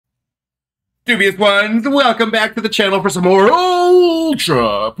Dubious ones, welcome back to the channel for some more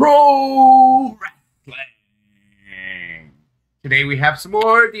Ultra Pro Wrestling. Today we have some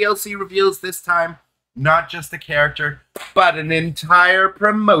more DLC reveals, this time not just a character, but an entire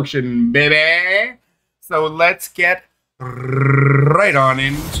promotion, baby. So let's get right on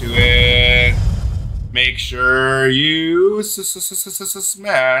into it. Make sure you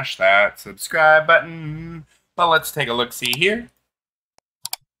smash that subscribe button. But let's take a look-see here.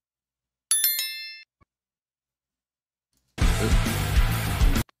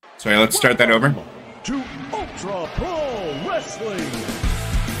 Sorry, let's start that over. To Ultra Pro Wrestling.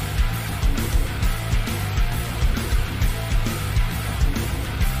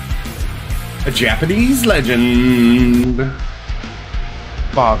 A Japanese legend.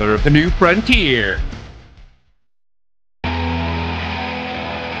 Father of the new frontier.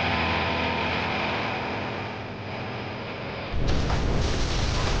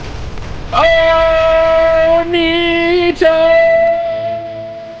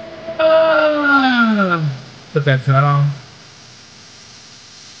 Put that cut on.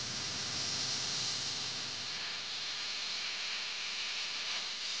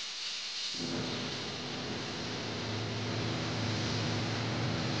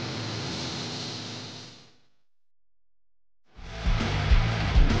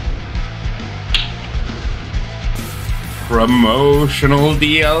 Promotional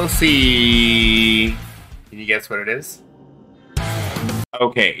DLC. Can you guess what it is?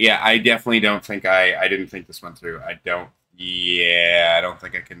 Okay, yeah, I definitely don't think I didn't think this one through. I don't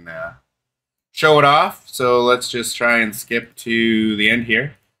think I can show it off. So let's just try and skip to the end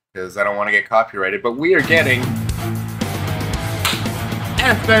here, because I don't want to get copyrighted. But we are getting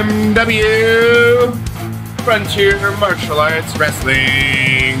FMW Frontier Martial Arts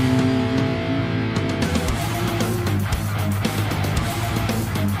Wrestling.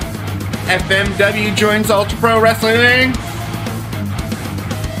 FMW joins Ultra Pro Wrestling.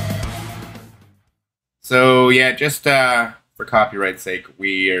 So yeah, just for copyright's sake,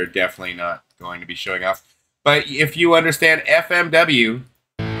 we are definitely not going to be showing off. But if you understand, FMW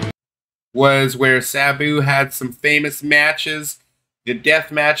was where Sabu had some famous matches, the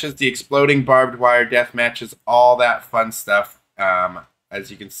death matches, the exploding barbed wire death matches, all that fun stuff. As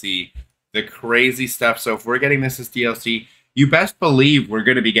you can see, the crazy stuff. So if we're getting this as DLC, you best believe we're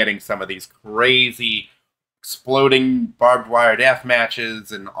going to be getting some of these crazy exploding barbed wire death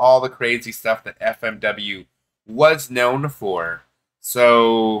matches and all the crazy stuff that FMW was known for.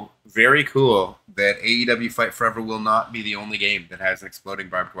 So very cool that AEW Fight Forever will not be the only game that has an exploding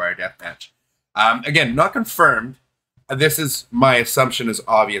barbed wire death match. Again, not confirmed. This is my assumption, is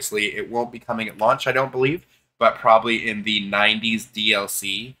obviously it won't be coming at launch, I don't believe, but probably in the 90s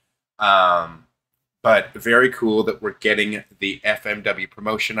DLC. But very cool that we're getting the FMW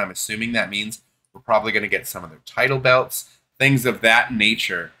promotion. I'm assuming that means we're probably going to get some of their title belts, things of that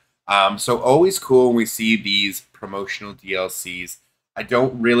nature. So always cool when we see these promotional DLCs. I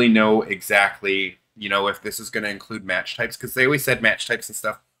don't really know exactly, if this is going to include match types, because they always said match types and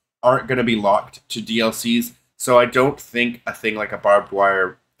stuff aren't going to be locked to DLCs. So I don't think a thing like a barbed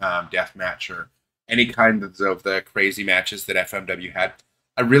wire death match or any kind of the crazy matches that FMW had,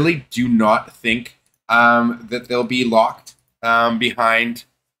 I really do not think that they'll be locked behind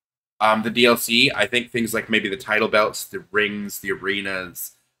the DLC. I think things like maybe the title belts, the rings, the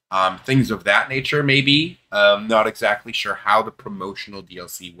arenas, things of that nature, maybe. Not exactly sure how the promotional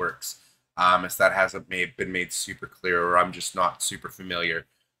DLC works, as that hasn't been made super clear, or I'm just not super familiar.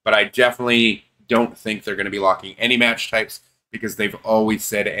 But I definitely don't think they're going to be locking any match types, because they've always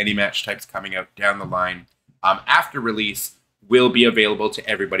said any match types coming out down the line after release will be available to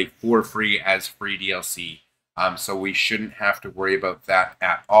everybody for free as free DLC. So we shouldn't have to worry about that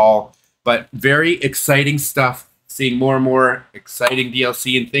at all. But very exciting stuff. Seeing more and more exciting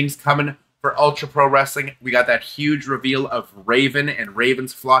DLC and things coming for Ultra Pro Wrestling. We got that huge reveal of Raven and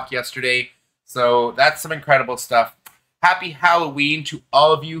Raven's Flock yesterday. So that's some incredible stuff. Happy Halloween to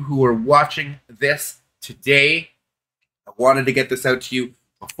all of you who are watching this today. I wanted to get this out to you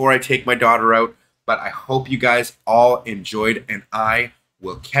before I take my daughter out. But I hope you guys all enjoyed, and I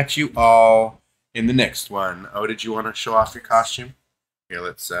will catch you all in the next one. Oh, did you want to show off your costume? Here,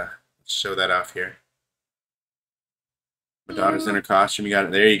 let's show that off here. My daughter's in her costume. You got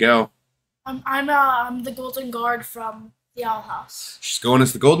it. There you go. I'm the Golden Guard from the Owl House. She's going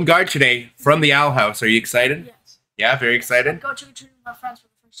as the Golden Guard today from the Owl House. Are you excited? Yes. Yeah, very excited. Go to with my friends for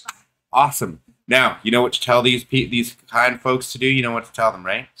the first time. Awesome. Now, you know what to tell these kind folks to do? You know what to tell them,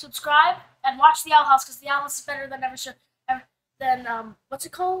 right? Subscribe and watch the Owl House, because the Owl House is better than what's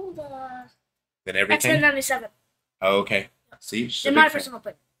it called? Than everything? X-Men 97. Oh, okay. See? In my personal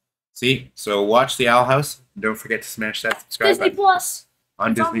opinion. See? So watch the Owl House. Don't forget to smash that subscribe Disney button. Plus.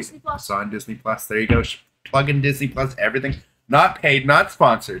 On It's on Disney, Disney Plus. It's on Disney Plus. There you go. Plug in Disney Plus. Everything. Not paid, not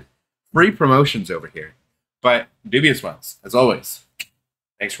sponsored. Free promotions over here. But dubious ones, as always.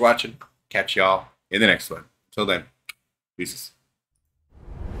 Thanks for watching. Catch y'all in the next one. Till then, peace.